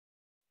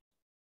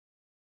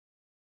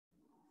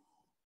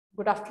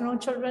Good afternoon,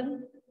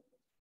 children.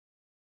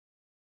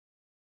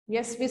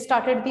 Yes, we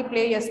started the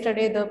play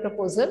yesterday, The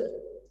Proposal,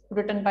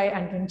 written by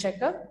Anton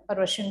Chekhov, a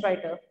Russian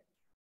writer.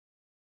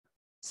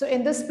 So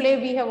in this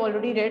play, we have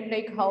already read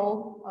like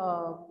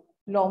how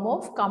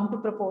Lomov come to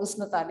propose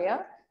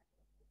Natalia.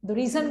 The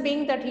reason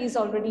being that he is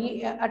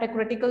already at a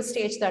critical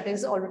stage, that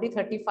is already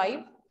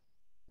 35.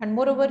 And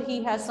moreover,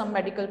 he has some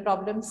medical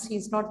problems.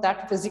 He's not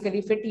that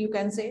physically fit, you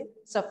can say,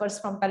 suffers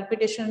from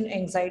palpitation,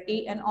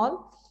 anxiety and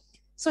all.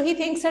 So he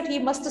thinks that he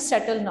must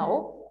settle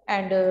now.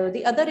 And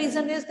the other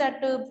reason is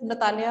that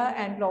Natalia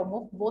and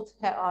Lomov both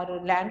are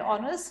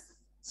landowners.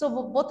 So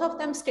both of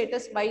them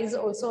status wise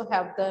also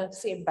have the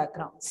same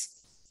backgrounds.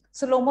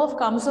 So Lomov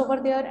comes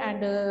over there,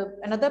 and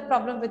another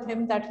problem with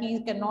him that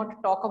he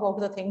cannot talk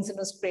about the things in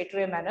a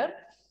straightaway manner.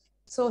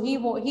 So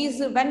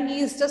he's when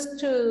he is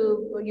just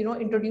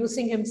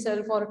introducing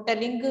himself or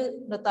telling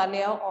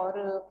Natalia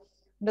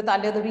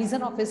the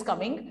reason of his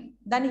coming,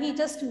 then he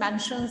just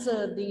mentions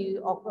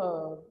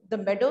the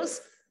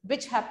meadows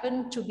which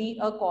happen to be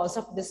a cause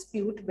of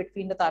dispute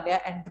between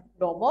Natalia and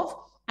Lomov,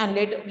 and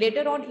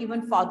later on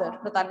even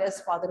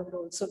Natalia's father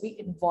will also be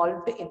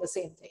involved in the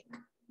same thing,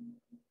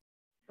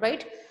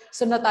 right?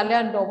 So Natalia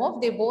and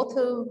Lomov, they both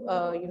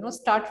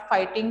start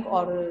fighting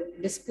or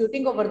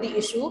disputing over the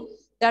issue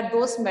that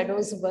those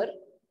meadows were,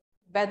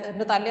 where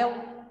Natalia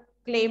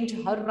claimed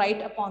her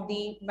right upon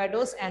the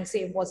meadows, and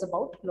same was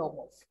about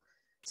Lomov.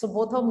 So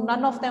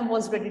none of them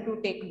was ready to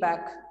take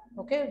back.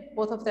 Okay,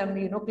 both of them,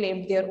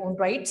 claimed their own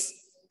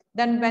rights.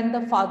 Then when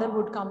the father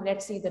would come,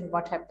 let's see then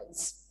what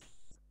happens.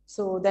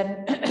 So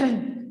then,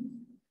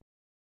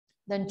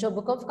 then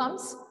Chobukov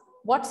comes.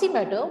 What's the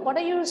matter? What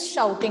are you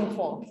shouting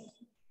for?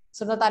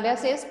 So Natalia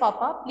says,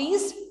 Papa,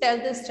 please tell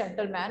this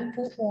gentleman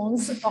who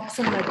owns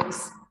Oxen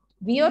Meadows.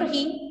 We or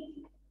he?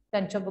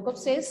 Then Chobukov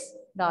says,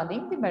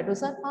 darling, the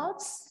meadows are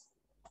ours.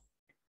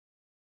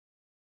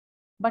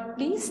 But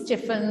please,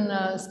 Stefan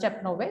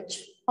Stepnovich,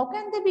 how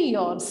can they be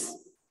yours?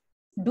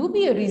 Do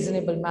be a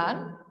reasonable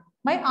man.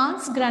 My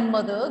aunt's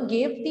grandmother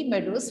gave the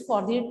meadows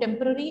for the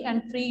temporary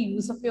and free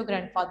use of your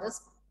grandfather's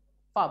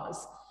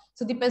farmers.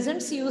 So the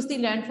peasants used the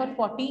land for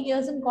 40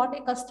 years and got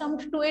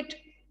accustomed to it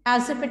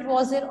as if it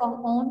was their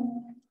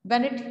own.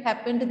 When it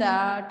happened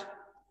that,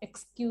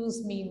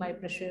 excuse me, my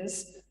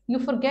precious, you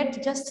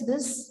forget just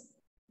this,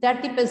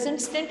 that the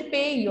peasants didn't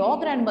pay your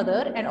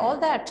grandmother and all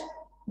that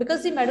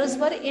because the meadows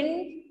were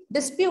in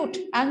dispute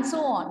and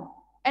so on.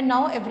 And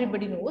now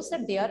everybody knows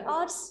that they are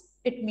ours.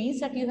 It means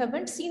that you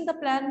haven't seen the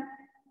plan.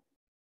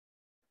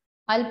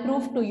 I'll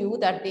prove to you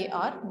that they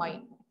are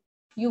mine.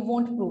 You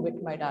won't prove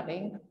it, my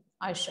darling.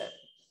 I shall.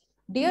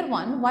 Dear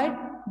one, why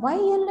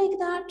yell like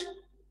that?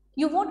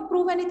 You won't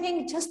prove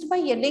anything just by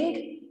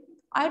yelling.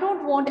 I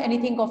don't want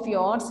anything of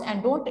yours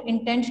and don't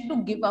intend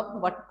to give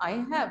up what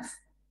I have.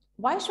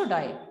 Why should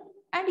I?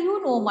 And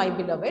you know, my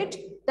beloved,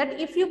 that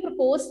if you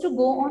propose to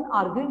go on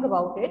arguing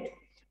about it,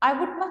 I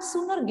would much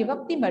sooner give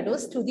up the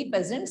meadows to the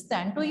peasants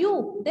than to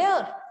you.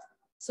 There.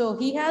 So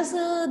he has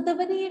the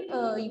very,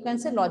 you can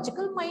say,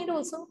 logical mind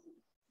also.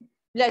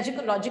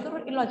 Logical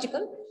or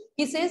illogical.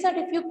 He says that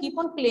if you keep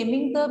on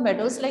claiming the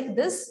meadows like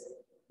this,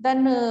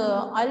 then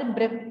I'll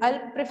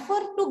prefer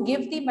to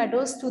give the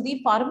meadows to the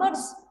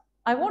farmers.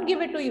 I won't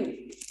give it to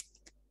you.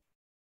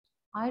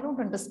 I don't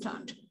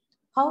understand.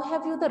 How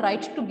have you the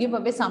right to give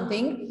away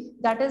something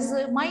that is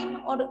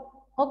mine, or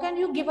how can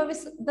you give away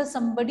the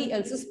somebody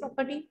else's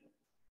property?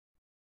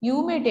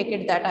 You may take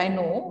it that I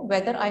know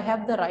whether I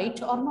have the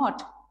right or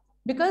not.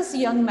 Because,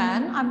 young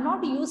man, I'm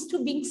not used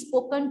to being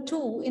spoken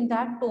to in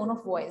that tone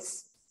of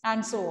voice,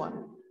 and so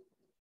on.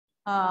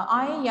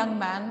 I, young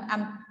man,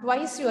 am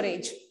twice your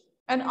age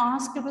and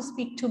ask you to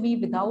speak to me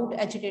without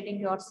agitating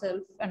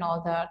yourself and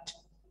all that.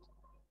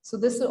 So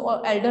this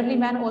elderly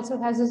man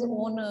also has his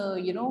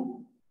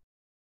own,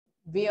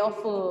 way of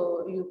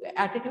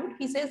attitude.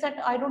 He says that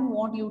I don't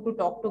want you to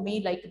talk to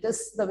me like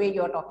this, the way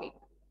you're talking.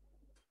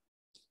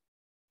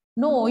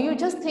 No, you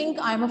just think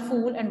I'm a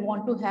fool and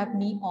want to have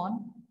me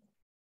on.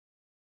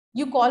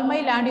 You call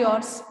my land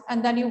yours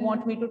and then you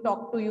want me to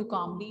talk to you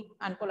calmly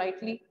and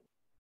politely.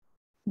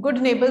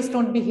 Good neighbors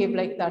don't behave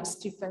like that,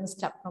 Stefan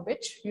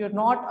Stepnovich. You're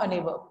not a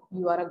neighbor,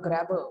 you are a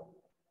grabber.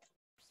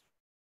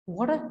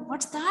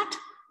 What's that?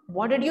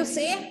 What did you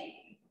say?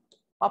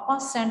 Papa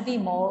sent the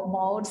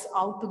Maods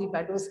out to the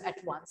meadows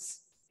at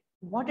once.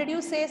 What did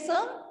you say,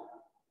 sir?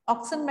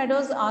 Oxen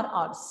meadows are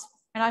ours,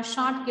 and I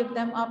shan't give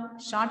them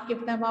up, shan't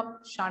give them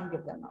up, shan't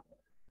give them up.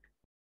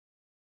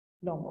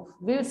 Lomov,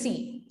 we'll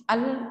see.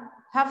 I'll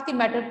have the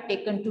matter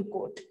taken to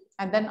court,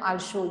 and then I'll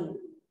show you.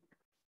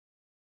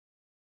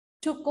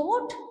 To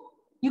court?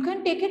 You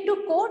can take it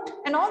to court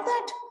and all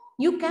that?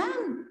 You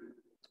can.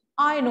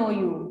 I know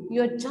you.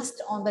 You're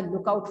just on the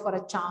lookout for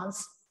a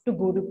chance to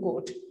go to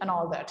court and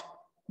all that.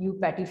 You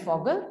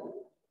pettifogger.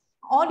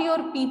 All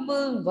your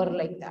people were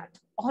like that.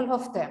 All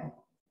of them.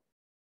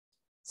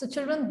 So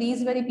children,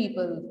 these very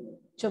people,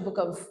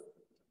 Chobukov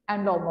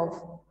and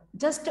Lomov,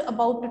 just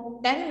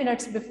about 10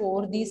 minutes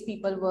before, these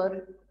people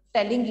were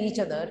telling each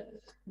other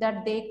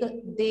that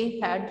they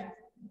had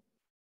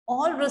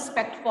all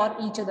respect for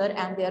each other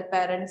and their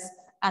parents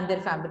and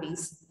their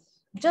families.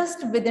 Just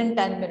within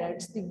 10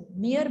 minutes, the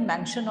mere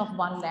mention of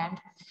one land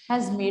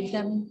has made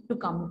them to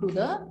come to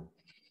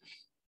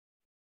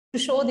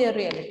show their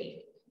reality.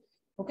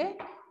 Okay?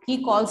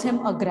 He calls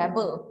him a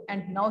grabber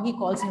and now he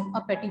calls him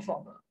a petty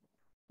fogger.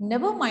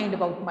 Never mind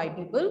about my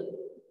people.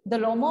 The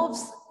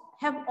Lomovs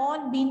have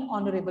all been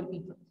honorable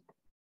people.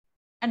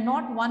 And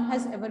not one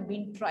has ever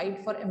been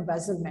tried for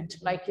embezzlement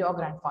like your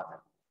grandfather.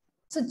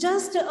 So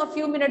just a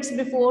few minutes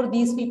before,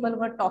 these people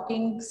were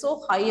talking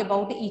so high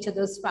about each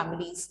other's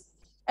families.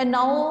 And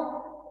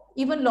now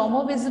even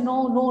Lomov is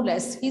no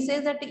less. He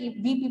says that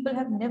we people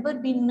have never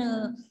been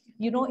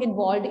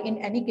involved in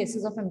any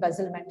cases of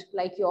embezzlement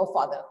like your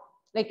father,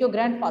 like your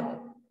grandfather.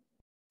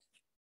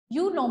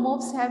 You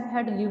Lomovs have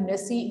had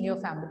lunacy in your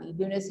family.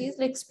 Lunacy is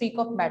like speak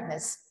of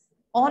madness.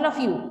 All of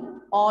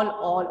you,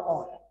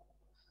 all.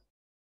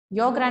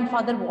 Your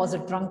grandfather was a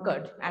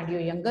drunkard and your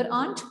younger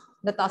aunt,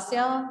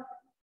 Natasha,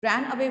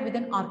 ran away with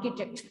an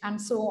architect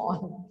and so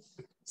on.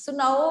 So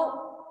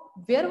now,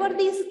 where were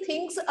these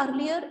things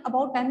earlier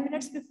about 10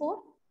 minutes before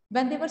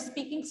when they were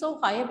speaking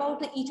so high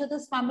about each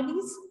other's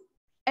families?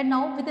 And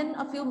now within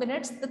a few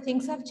minutes, the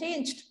things have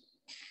changed.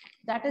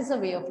 That is a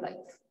way of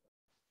life.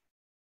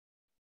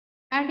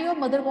 And your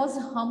mother was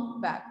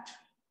humpbacked,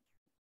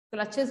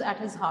 clutches at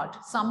his heart,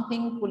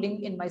 something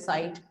pulling in my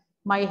side,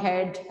 my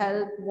head,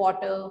 help,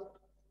 water.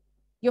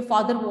 Your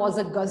father was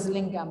a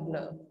guzzling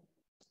gambler,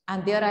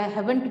 and there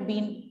haven't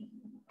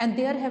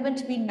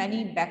been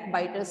many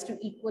backbiters to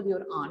equal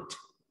your aunt.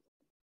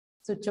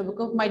 So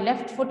Chabukov, my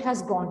left foot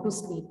has gone to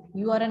sleep.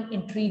 You are an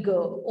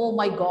intriguer. Oh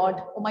my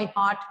God, oh my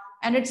heart.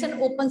 And it's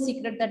an open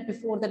secret that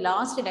before the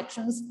last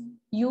elections,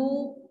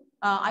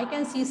 I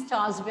can see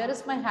stars. Where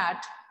is my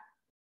hat?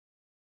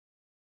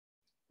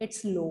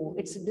 It's low,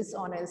 it's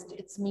dishonest,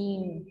 it's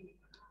mean.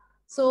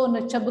 So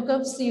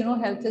Chabukov's,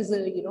 health is,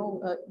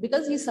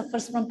 because he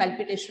suffers from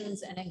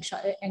palpitations and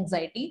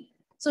anxiety,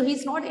 so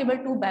he's not able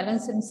to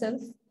balance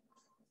himself.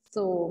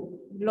 So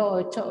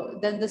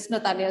then this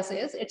Natalia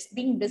says, it's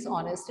being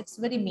dishonest, it's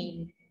very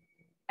mean.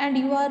 And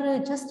you are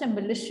just a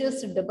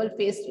malicious,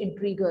 double-faced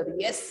intriguer.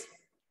 Yes,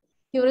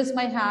 here is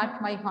my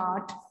hat, my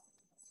heart.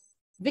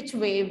 Which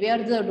way,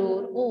 where's the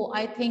door? Oh,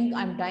 I think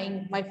I'm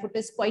dying. My foot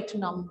is quite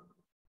numb.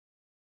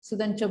 So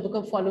then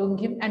Chabukov following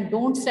him, and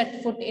don't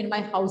set foot in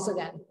my house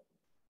again.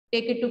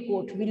 Take it to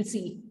court, we'll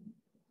see.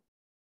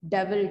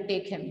 Devil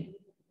take him.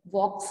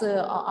 Walks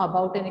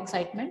about in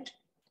excitement.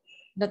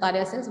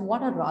 Natalia says,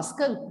 what a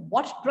rascal.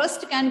 What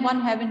trust can one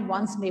have in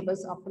one's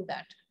neighbors after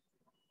that?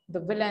 The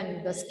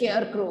villain, the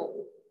scarecrow,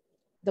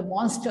 the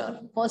monster.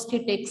 First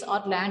he takes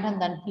our land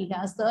and then he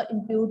has the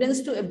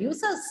impudence to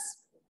abuse us.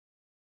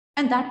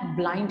 And that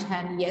blind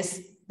hand, yes,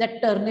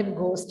 that turnip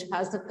ghost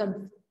has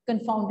the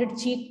confounded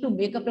cheek to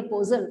make a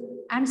proposal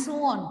and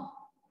so on.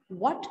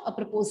 What, a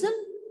proposal?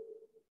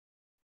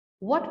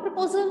 What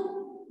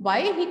proposal?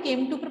 Why he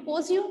came to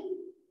propose you?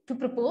 To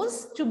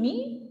propose to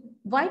me?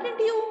 Why didn't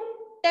you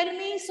tell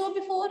me so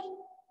before?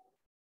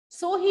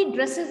 So he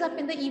dresses up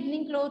in the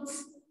evening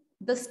clothes,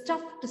 the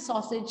stuffed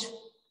sausage,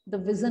 the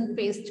wizen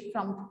paste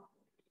from.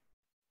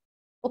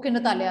 Okay,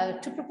 Natalia,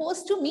 to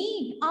propose to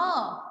me.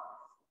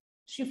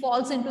 She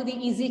falls into the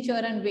easy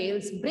chair and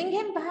wails, bring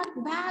him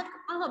back,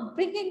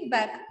 bring him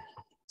back.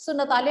 So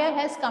Natalia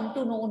has come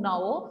to know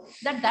now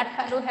that that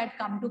fellow had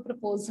come to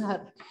propose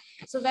her.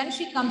 So when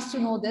she comes to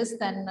know this,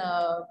 then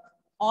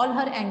all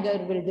her anger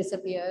will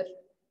disappear.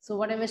 So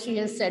whatever she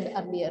has said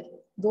earlier,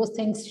 those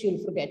things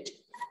she'll forget.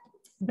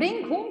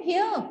 Bring whom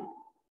here?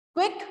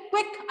 Quick,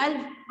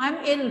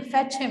 I'm ill,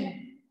 fetch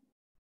him.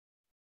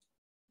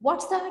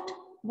 What's that?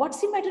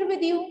 What's the matter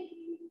with you?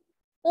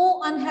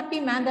 Oh, unhappy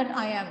man that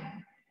I am.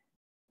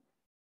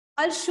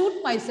 I'll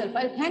shoot myself,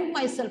 I'll hang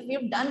myself, we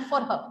have done for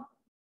her.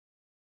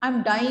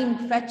 I'm dying,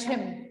 fetch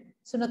him.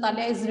 So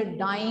Natalia is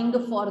dying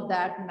for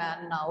that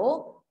man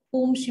now,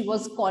 whom she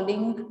was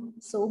calling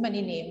so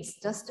many names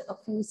just a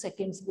few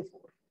seconds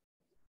before.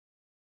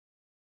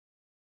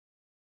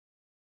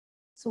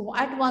 So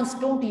at once,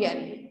 don't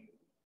yell.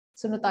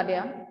 So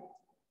Natalia,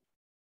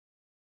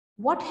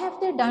 what have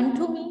they done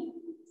to me?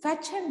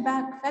 Fetch him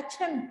back, fetch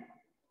him.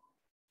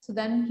 So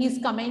then he's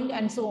coming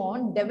and so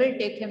on. Devil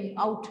take him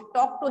out.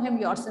 Talk to him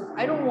yourself.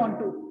 I don't want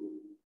to.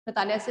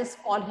 Natalia says,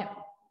 call him.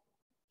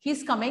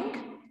 He's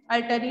coming.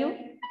 I'll tell you.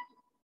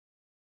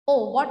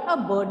 Oh, what a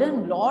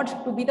burden, Lord,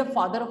 to be the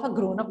father of a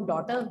grown-up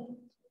daughter.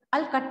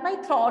 I'll cut my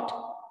throat.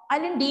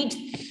 I'll indeed.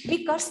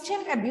 We cursed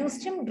him,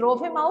 abused him,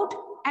 drove him out.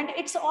 And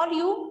it's all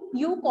you.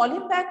 You call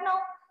him back now?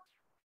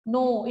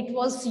 No, it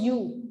was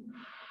you.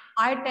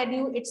 I tell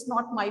you, it's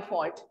not my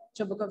fault,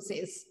 Chabukov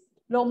says.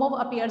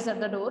 Lomov appears at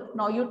the door.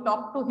 Now you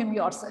talk to him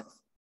yourself.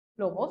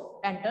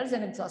 Lomov enters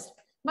and exhausts.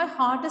 My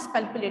heart is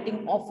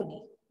palpitating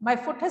awfully. My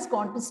foot has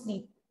gone to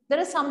sleep. There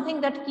is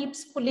something that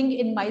keeps pulling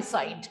in my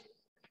side.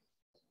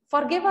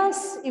 Forgive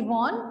us,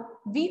 Yvonne.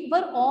 We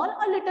were all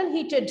a little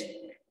heated.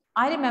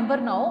 I remember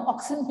now,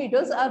 oxen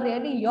feeders are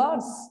really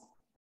yours.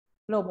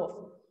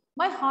 Lomov.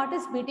 My heart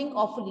is beating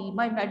awfully.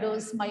 My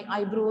meadows, my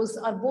eyebrows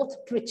are both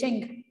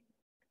twitching.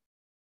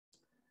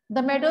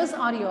 The meadows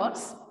are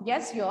yours.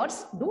 Yes,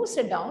 yours. Do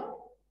sit down.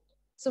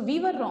 So we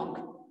were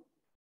wrong.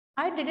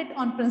 I did it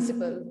on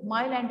principle.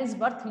 My land is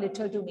worth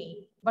little to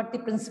me, but the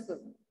principle.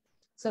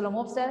 So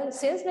Lomov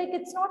says like,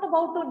 it's not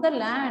about the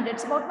land,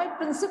 it's about my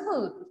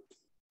principle.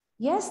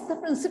 Yes, the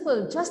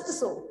principle, just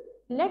so.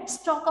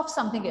 Let's talk of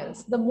something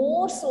else. The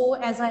more so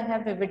as I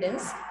have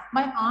evidence,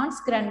 my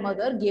aunt's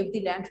grandmother gave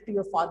the land to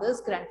your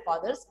father's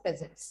grandfather's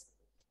peasants.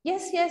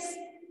 Yes, yes,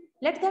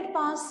 let that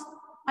pass.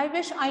 I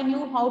wish I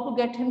knew how to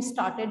get him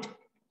started.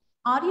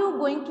 Are you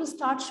going to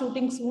start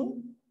shooting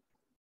soon?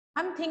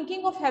 I'm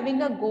thinking of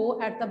having a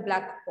go at the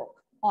black pork,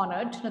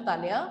 honored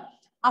Natalia,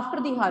 after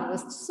the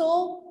harvest.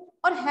 So,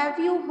 or have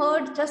you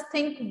heard, just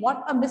think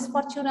what a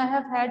misfortune I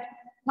have had.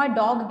 My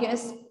dog,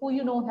 guess who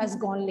you know has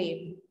gone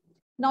lame.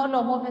 Now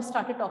Lomov has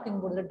started talking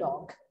about the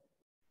dog.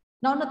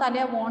 Now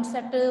Natalia wants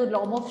that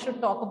Lomov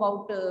should talk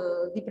about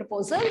the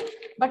proposal,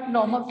 but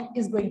Lomov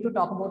is going to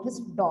talk about his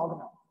dog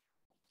now.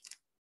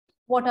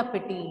 What a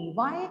pity.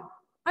 Why?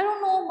 I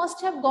don't know,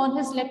 must have gone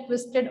his leg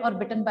twisted or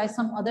bitten by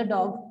some other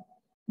dog.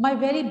 My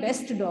very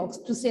best dogs,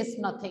 to say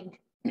nothing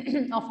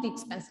of the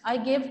expense. I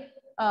gave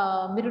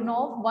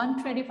Mironov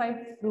 125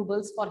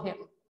 rubles for him.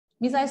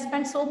 Means I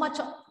spent so much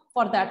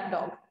for that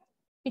dog.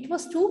 It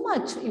was too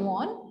much,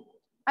 Yvonne.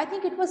 I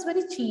think it was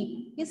very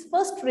cheap. His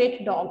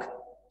first-rate dog.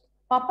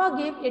 Papa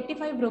gave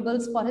 85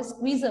 rubles for his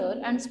Squeezer,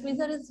 and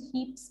Squeezer is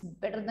heaps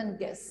better than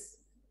Guess.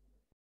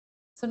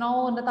 So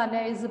now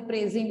Natalia is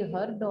praising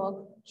her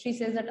dog. She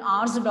says that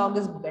ours dog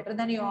is better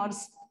than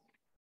yours.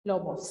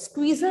 Lomov,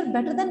 Squeezer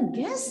better than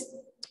Guess?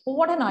 Oh,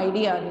 what an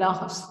idea,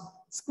 laughs.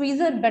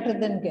 Squeezer better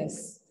than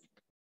Guess.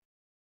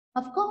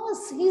 Of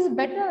course, he's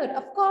better,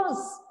 of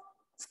course.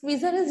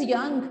 Squeezer is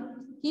young.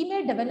 He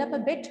may develop a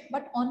bit,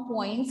 but on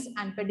points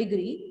and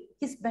pedigree,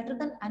 he's better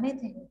than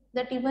anything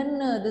that even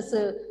this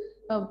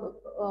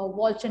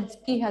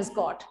Wolchinsky has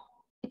got.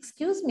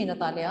 Excuse me,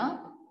 Natalia,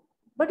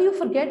 but you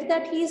forget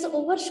that he is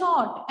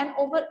overshot, and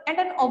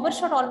an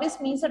overshot always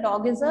means a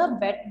dog is a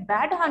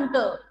bad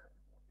hunter.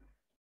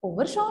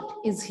 Overshot?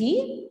 Is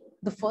he?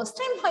 The first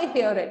time I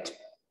hear it.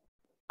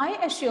 I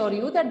assure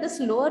you that this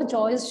lower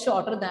jaw is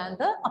shorter than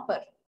the upper.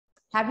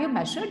 Have you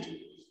measured?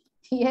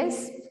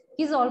 Yes,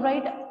 he's all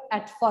right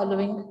at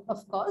following,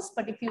 of course,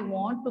 but if you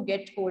want to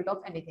get hold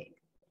of anything.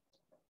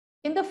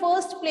 In the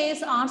first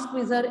place, our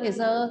Squeezer is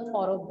a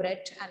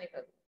thoroughbred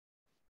animal,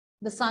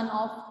 the son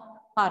of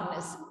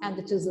harness and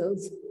the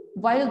chisels,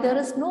 while there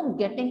is no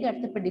getting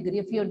at the pedigree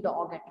of your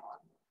dog at all.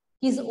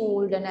 He's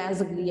old and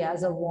as ugly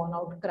as a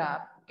worn-out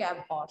cab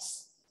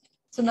horse.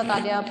 So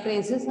Natalia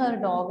praises her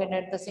dog and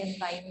at the same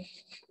time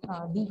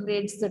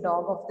degrades the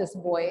dog of this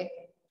boy,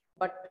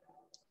 but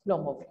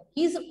Lomov.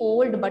 He's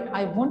old, but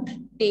I won't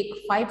take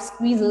 5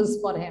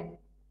 squeezers for him.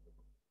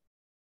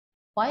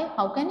 Why?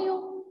 How can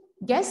you?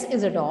 Guess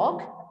is a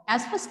dog.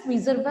 As for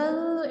Squeezer,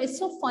 well, it's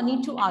so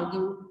funny to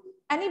argue.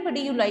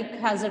 Anybody you like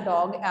has a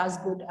dog as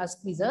good as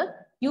Squeezer.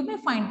 You may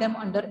find them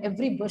under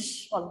every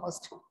bush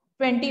almost.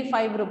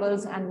 25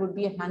 rubles and would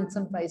be a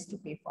handsome price to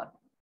pay for.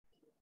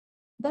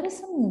 There is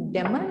some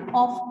demon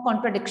of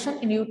contradiction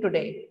in you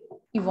today,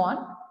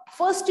 Yvonne.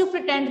 First you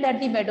pretend that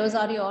the meadows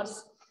are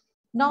yours.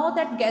 Now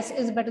that Guess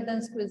is better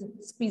than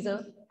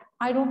Squeezer.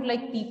 I don't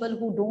like people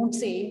who don't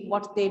say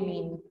what they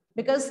mean,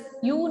 because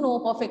you know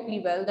perfectly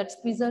well that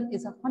Squeezer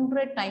is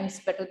 100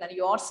 times better than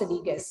your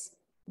silly Guess.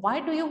 Why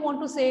do you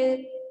want to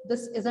say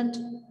this isn't?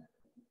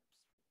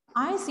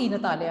 I see,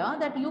 Natalia,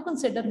 that you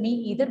consider me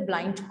either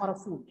blind or a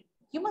fool.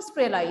 You must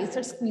realize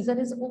that Squeezer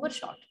is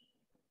overshot.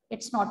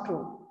 It's not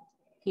true.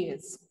 He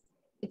is.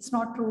 It's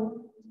not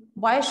true.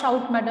 Why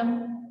shout,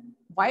 madam?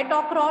 Why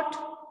talk rot?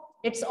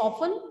 It's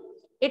awful.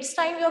 It's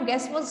time your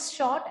Guess was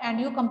short and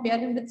you compare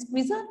him with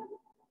Squeezer.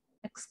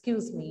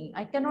 Excuse me,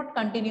 I cannot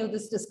continue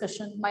this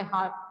discussion. My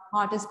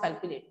heart is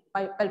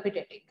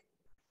palpitating.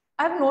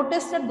 I've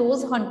noticed that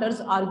those hunters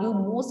argue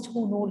most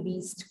who know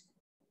least.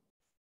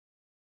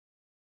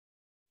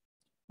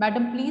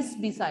 Madam, please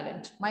be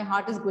silent. My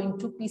heart is going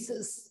to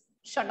pieces.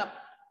 Shut up.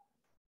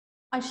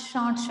 I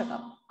shan't shut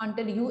up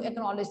until you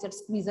acknowledge that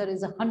Squeezer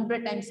is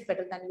 100 times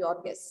better than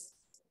your Guess.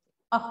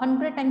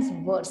 100 times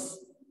worse.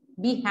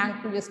 Be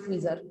hanged to your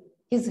Squeezer.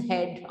 His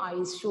head,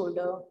 eyes,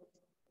 shoulder.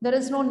 There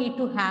is no need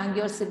to hang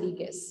your silly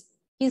Guess.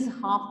 He's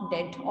half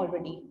dead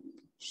already.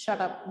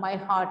 Shut up. My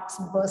heart's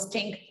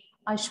bursting.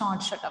 I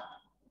shan't shut up.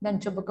 Then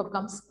Chubukov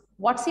comes.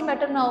 What's the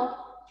matter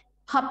now?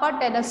 Papa,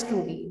 tell us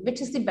truly,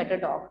 which is the better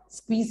dog,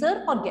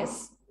 Squeezer or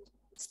Guess?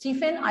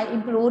 Stephen, I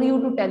implore you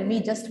to tell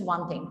me just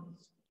one thing.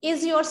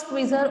 Is your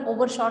Squeezer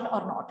overshot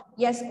or not?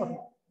 Yes or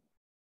no?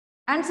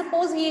 And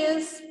suppose he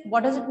is,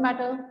 what does it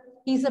matter?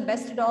 He's the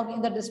best dog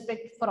in the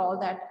district for all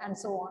that and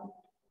so on.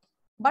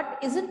 But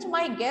isn't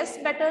my Guess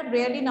better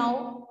really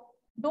now?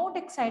 Don't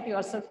excite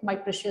yourself, my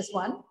precious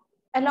one.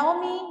 Allow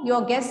me,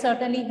 your Guess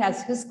certainly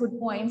has his good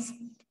points.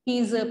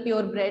 He's a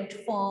purebred,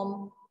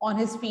 firm, on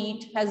his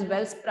feet, has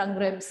well-sprung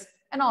ribs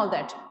and all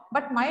that.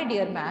 But my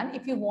dear man,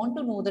 if you want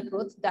to know the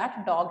truth,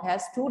 that dog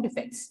has 2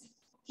 defects.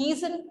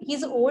 He's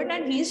old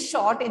and he's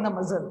short in the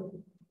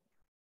muzzle.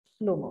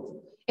 Lomov.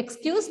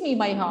 Excuse me,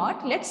 my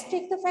heart, let's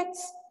take the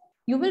facts.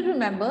 You will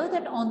remember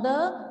that on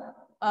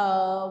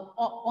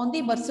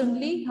the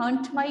Barsunli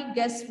hunt, my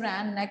guest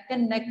ran neck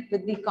and neck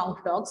with the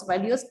count dogs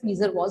while your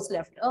squeezer was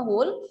left a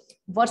whole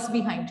verse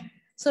behind.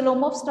 So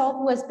Lomov's dog,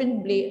 who has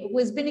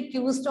been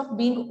accused of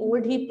being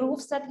old, he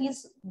proves that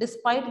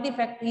despite the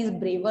fact he is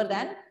braver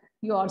than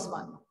yours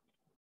one.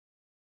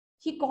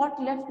 He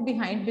got left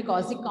behind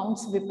because the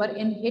count's whipper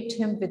in hit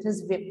him with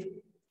his whip.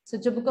 So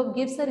Chubukov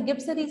gives a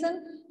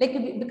reason,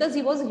 like because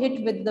he was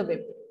hit with the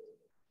whip.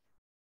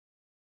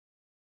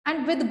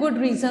 And with good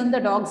reason,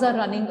 the dogs are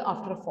running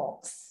after a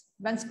fox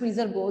when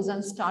Squeezer goes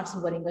and starts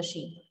worrying a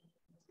sheep.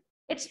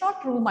 It's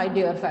not true, my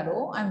dear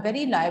fellow. I'm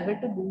very liable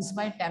to lose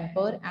my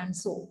temper, and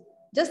so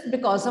just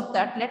because of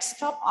that, let's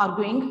stop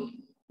arguing.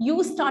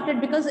 You started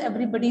because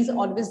everybody's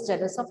always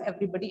jealous of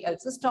everybody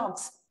else's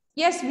dogs.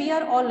 Yes, we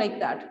are all like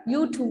that.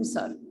 You too,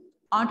 sir,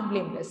 aren't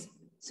blameless.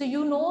 So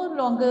you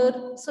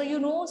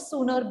no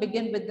sooner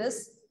begin with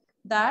this,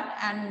 that,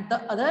 and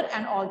the other,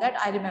 and all that.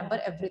 I remember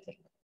everything.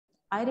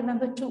 I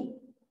remember too.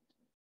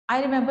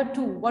 I remember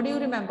too. What do you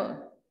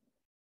remember?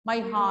 My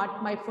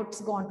heart, my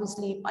foot's gone to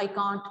sleep. I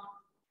can't.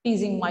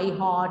 Teasing my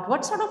heart.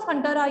 What sort of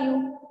hunter are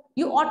you?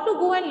 You ought to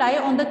go and lie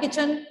on the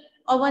kitchen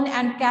oven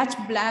and catch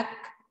black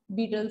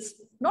beetles,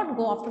 not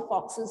go after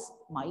foxes.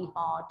 My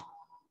heart.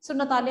 So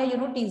Natalia,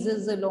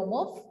 teases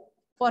Lomov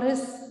for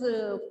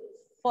the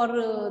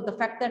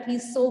fact that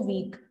he's so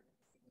weak.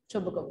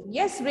 Chubukov.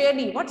 Yes,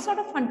 really. What sort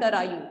of hunter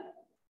are you?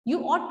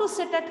 You ought to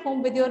sit at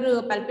home with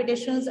your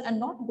palpitations and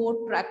not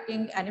go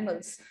tracking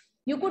animals.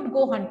 You could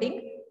go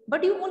hunting,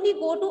 but you only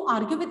go to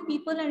argue with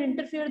people and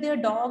interfere their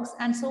dogs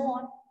and so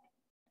on.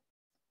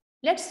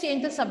 Let's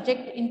change the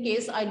subject in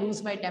case I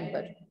lose my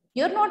temper.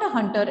 You're not a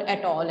hunter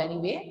at all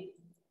anyway.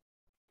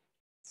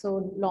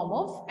 So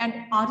Lomov, and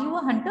are you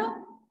a hunter?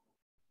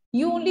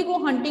 You only go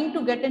hunting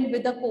to get in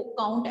with the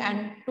count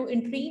and to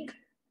intrigue?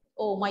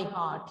 Oh, my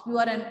heart, you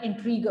are an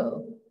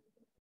intriguer.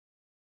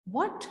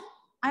 What?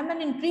 I'm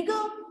an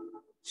intriguer?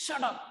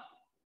 Shut up.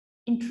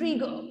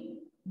 Intriguer.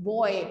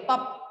 Boy,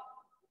 pup.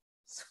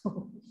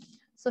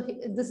 So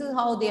this is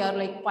how they are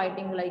like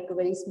fighting like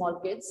very small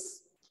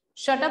kids.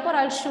 Shut up or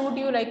I'll shoot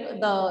you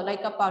like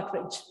a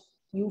partridge.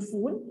 You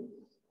fool.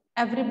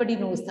 Everybody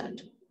knows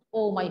that.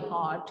 Oh, my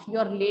heart,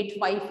 your late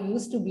wife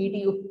used to beat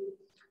you.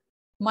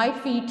 My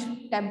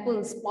feet,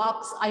 temples,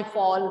 sparks, I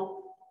fall.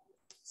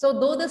 So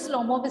though this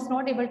Lomov is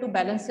not able to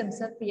balance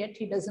himself, yet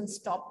he doesn't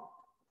stop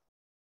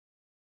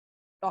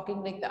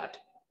talking like that.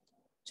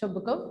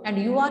 Chubukov, and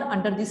you are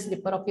under the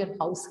slipper of your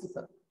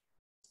housekeeper.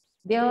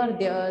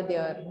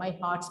 There, my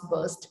heart's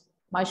burst.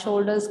 My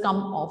shoulders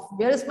come off.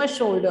 Where is my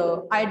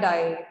shoulder? I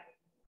die.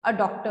 A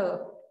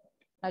doctor.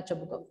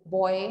 Chubukov,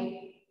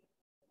 boy,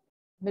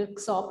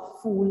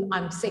 milksop, fool,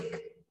 I'm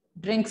sick.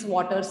 Drinks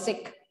water,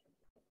 sick.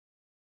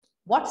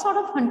 What sort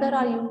of hunter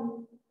are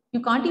you?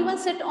 You can't even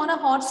sit on a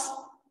horse.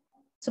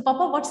 So,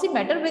 Papa, what's the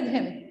matter with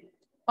him?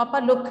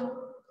 Papa, look.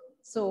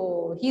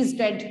 So, he's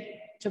dead.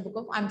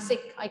 Chubukov, I'm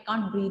sick. I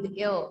can't breathe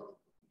air.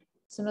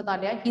 So,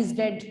 Natalia, he's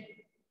dead.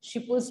 She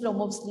pulls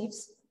Lomov's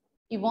sleeves.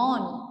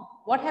 Yvonne,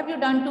 what have you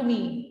done to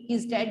me?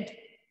 He's dead.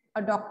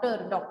 A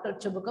doctor, Dr.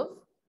 Chubukov.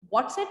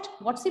 What's it?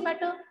 What's the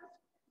matter?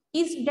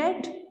 He's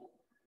dead.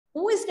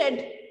 Who is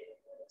dead?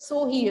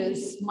 So he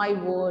is, my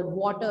word,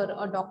 water,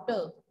 a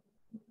doctor.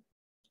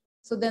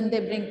 So then they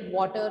bring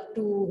water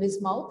to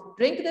his mouth.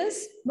 Drink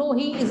this? No,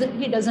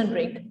 he doesn't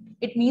drink.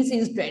 It means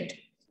he's dead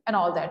and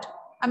all that.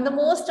 I'm the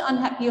most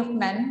unhappy of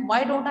men.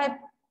 Why don't I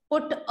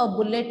put a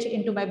bullet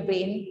into my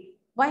brain?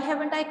 Why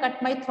haven't I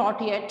cut my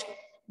throat yet?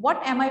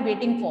 What am I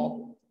waiting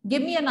for?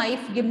 Give me a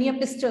knife, give me a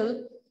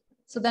pistol.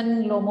 So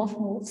then Lomov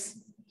moves.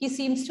 He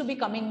seems to be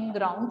coming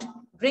around.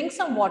 Drink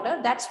some water,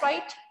 that's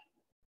right.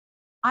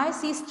 I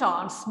see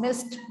stars,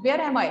 mist.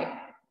 Where am I?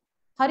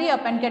 Hurry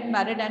up and get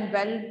married and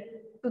well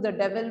to the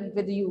devil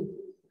with you.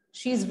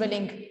 She's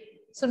willing.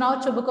 So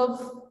now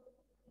Chubukov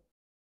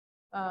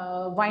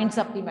winds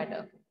up the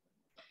matter.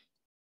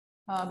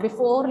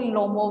 Before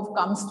Lomov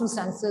comes to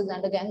senses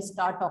and again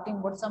start talking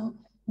about some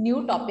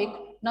new topic,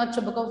 now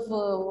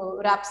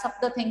Chubukov wraps up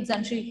the things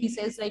and he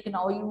says like,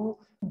 now you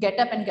get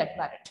up and get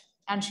married.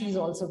 And she's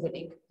also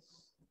willing.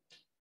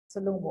 So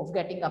Lomov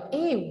getting up.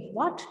 Hey,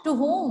 what? To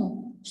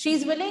whom?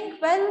 She's willing?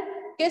 Well,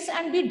 kiss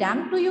and be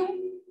damned to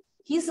you.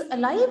 He's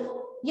alive?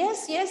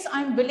 Yes, yes,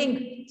 I'm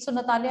willing. So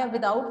Natalia,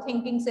 without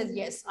thinking, says,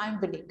 yes, I'm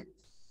willing.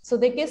 So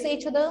they kiss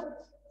each other.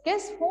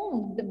 Kiss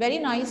whom? Very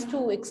nice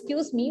too.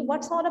 Excuse me,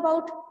 what's all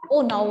about?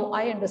 Oh, now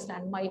I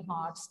understand. My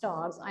heart,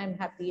 stars, I'm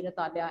happy,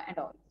 Natalia, and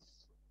all.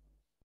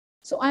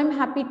 So I'm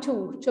happy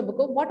too.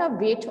 Chubukov, what a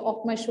weight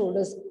off my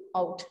shoulders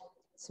out.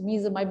 So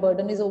means my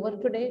burden is over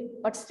today,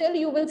 but still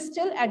you will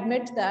still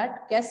admit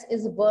that guess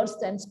is worse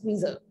than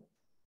squeezer.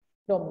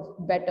 No,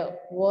 better,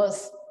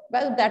 worse.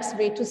 Well, that's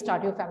way to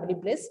start your family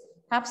bliss.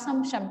 Have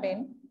some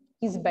champagne,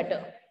 he's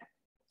better.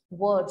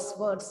 Words.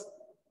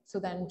 So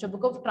then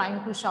Chubukov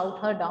trying to shout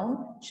her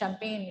down,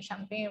 champagne.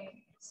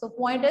 So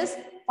point is,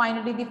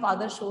 finally the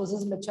father shows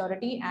his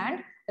maturity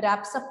and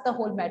wraps up the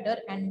whole matter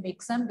and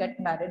makes them get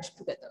married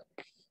together.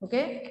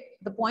 Okay,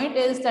 the point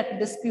is that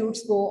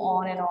disputes go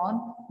on and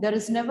on. There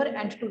is never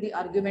end to the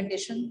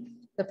argumentation.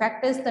 The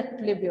fact is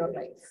that live your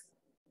life.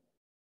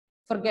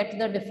 Forget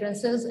the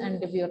differences and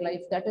live your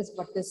life. That is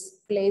what this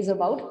play is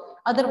about.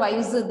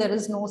 Otherwise, there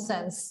is no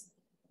sense.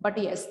 But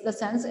yes, the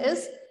sense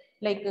is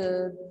like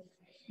the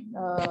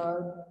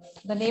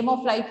name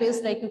of life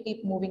is like to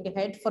keep moving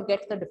ahead,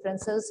 forget the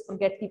differences,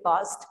 forget the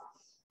past,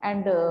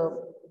 and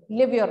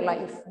live your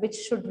life, which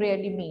should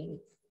really mean.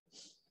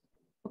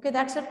 Okay,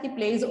 that's it. The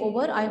play is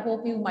over. I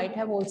hope you might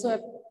have also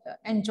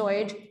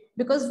enjoyed,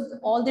 because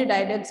all the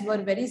dialogues were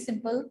very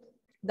simple.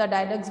 The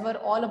dialogues were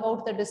all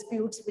about the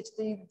disputes which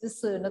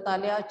this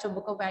Natalia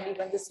Chubukov and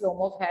even this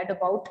Lomov had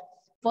about.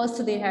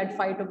 First, they had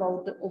fight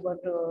about over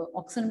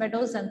Oxen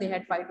Meadows, and they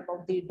had fight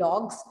about the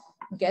dogs,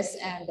 Guess,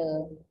 and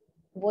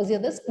was the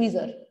other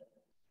Squeezer.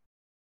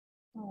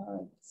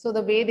 So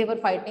the way they were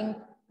fighting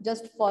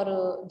just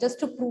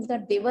to prove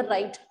that they were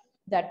right,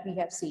 that we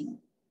have seen.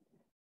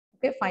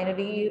 Okay,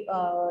 finally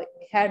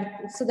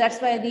so that's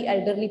why the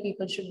elderly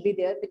people should be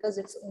there, because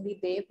it's only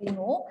they who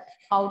know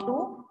how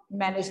to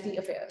manage the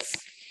affairs.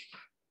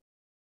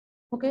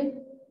 Okay,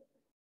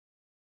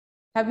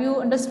 have you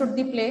understood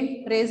the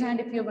play? Raise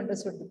hand if you have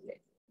understood the play.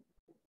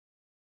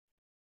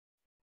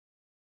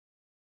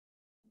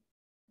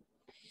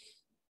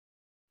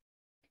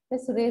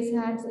 Yes, raise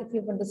hands if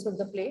you've understood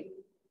the play.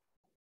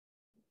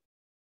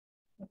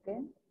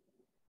 Okay.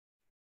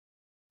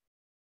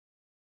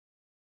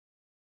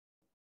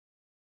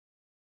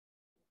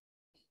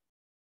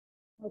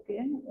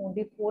 Okay,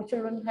 only 4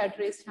 children had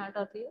raised hand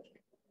earlier.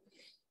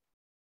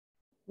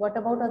 What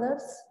about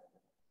others?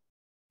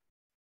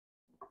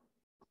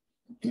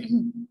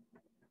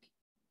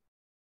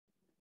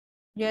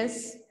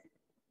 Yes.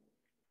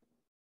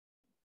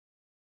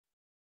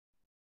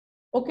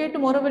 Okay,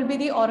 tomorrow will be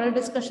the oral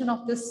discussion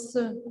of this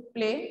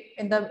play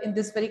in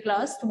this very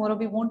class. Tomorrow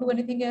we won't do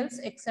anything else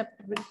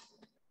except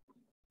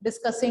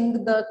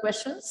discussing the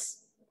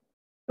questions.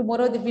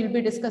 Tomorrow we'll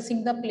be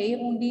discussing the play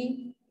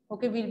only.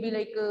 Okay, we'll be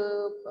like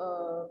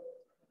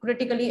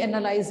critically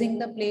analyzing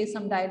the play.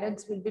 Some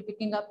dialogues we'll be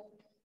picking up,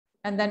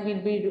 and then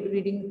we'll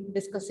be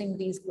discussing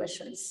these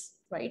questions,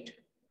 right?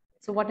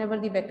 So whatever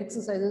the back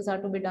exercises are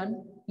to be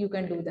done, you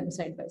can do them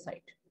side by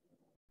side,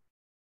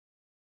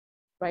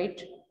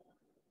 right?